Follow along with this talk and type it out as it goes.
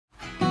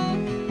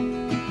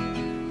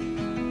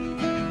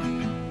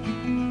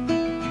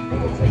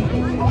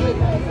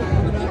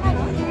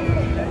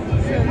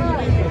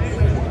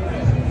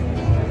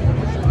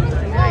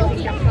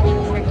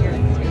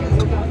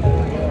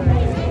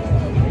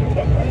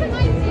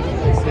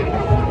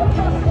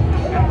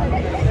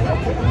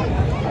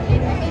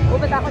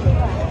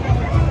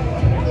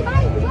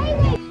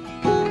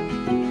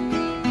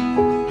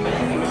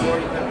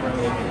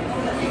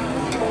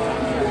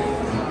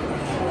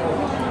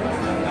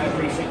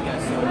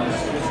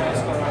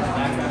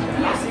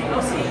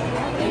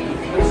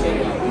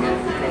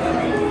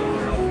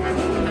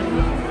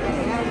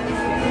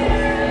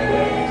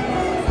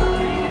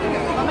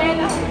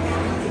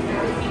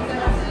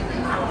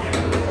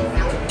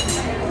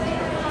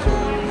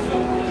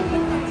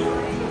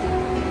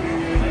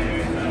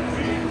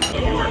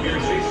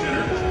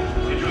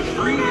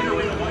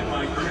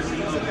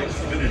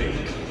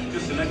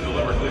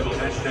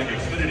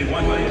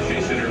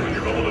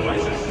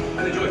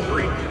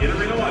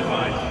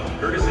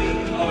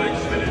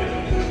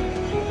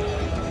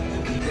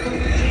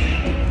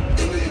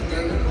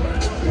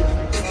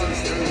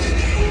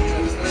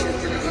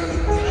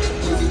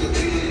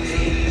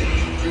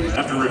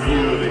After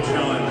review, the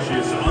challenge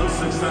is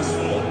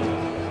unsuccessful.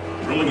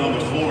 Rolling on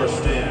the floor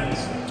stands.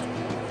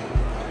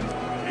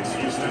 It's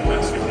Houston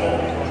basketball.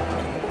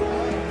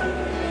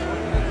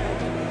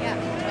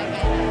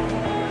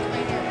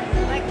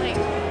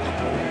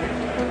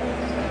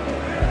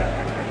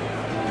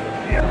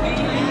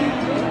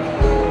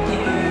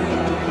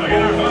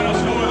 Again, our final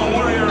score, the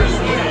Warriors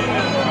win.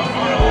 A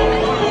final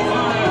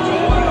 105 to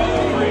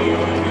 103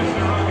 against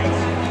the Rockets.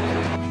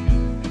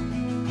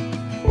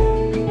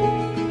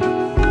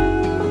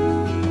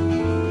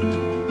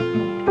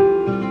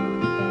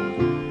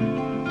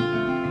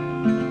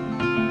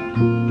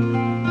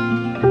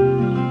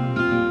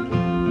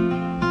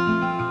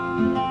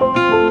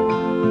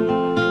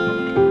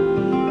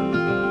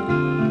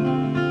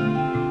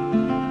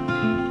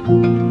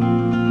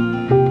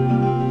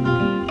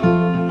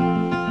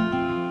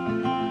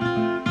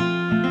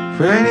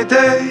 Rainy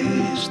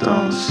days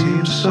don't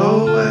seem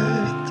so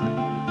wet.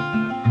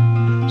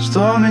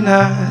 Stormy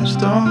nights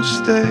don't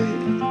stay.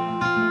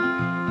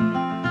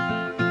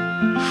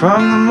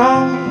 From the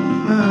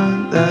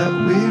moment that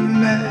we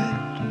met,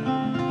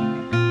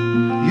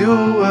 you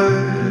were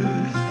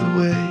worth the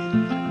wait.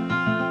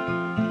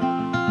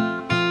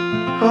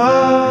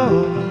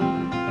 Oh,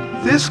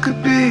 this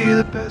could be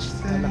the best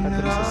thing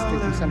that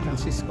I'll San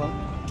Francisco.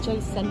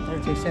 Chase Center.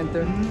 Chase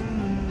Center.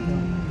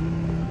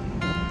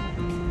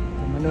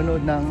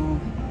 Manonood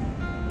ng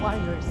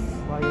Warriors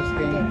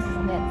game. against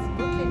Nets.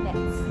 Brooklyn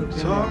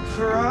Nets. talk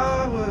for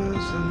hours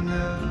and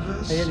never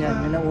Ayan yan,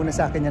 may nauna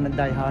sa akin yan ng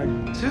Die Hard.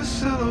 Two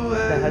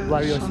silhouettes Die Hard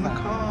Warriors on the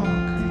fan.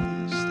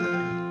 concrete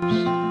steps.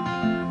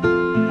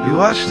 We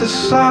watched the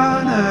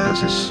sun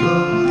as it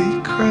slowly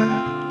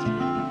crept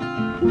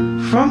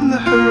from the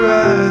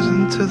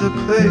horizon to the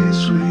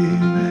place we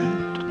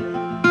met.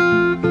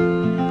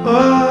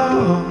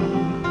 Oh,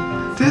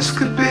 this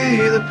could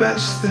be the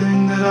best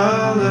thing that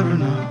I'll ever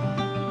know.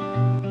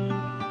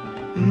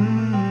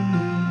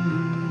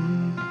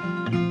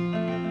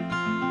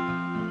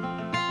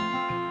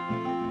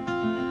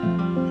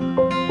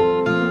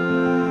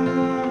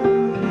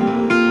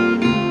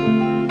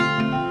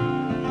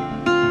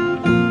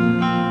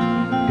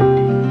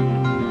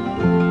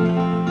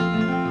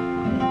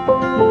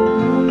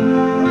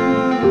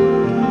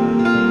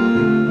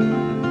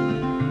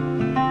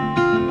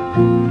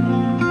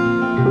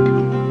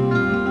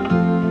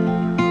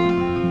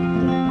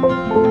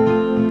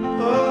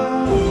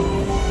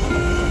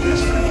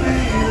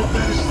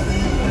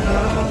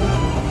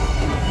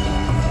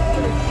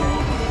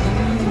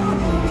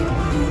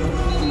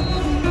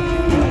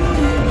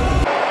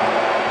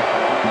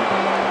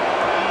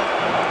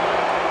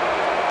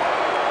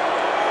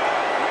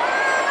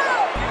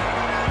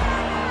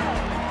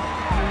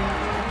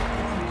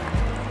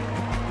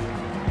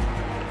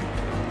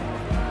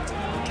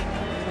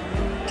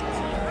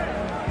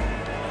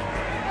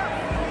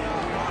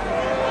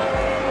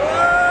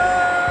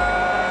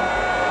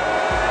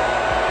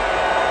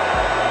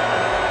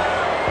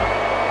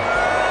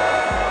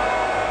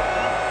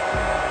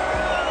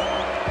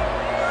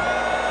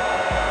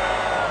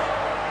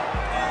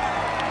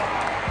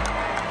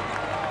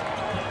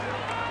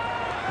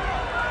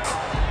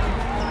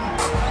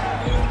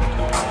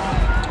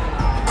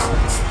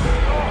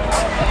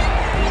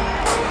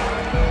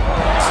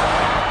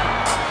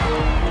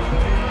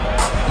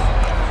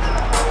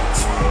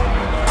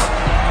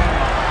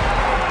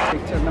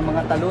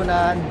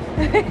 Talunan.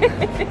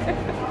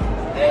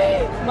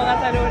 Mga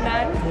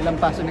talunan. Nilang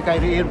paso ni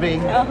Kyrie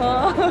Irving.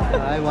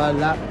 Ay,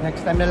 wala.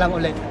 Next time na lang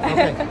ulit.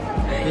 Okay.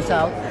 Peace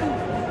out.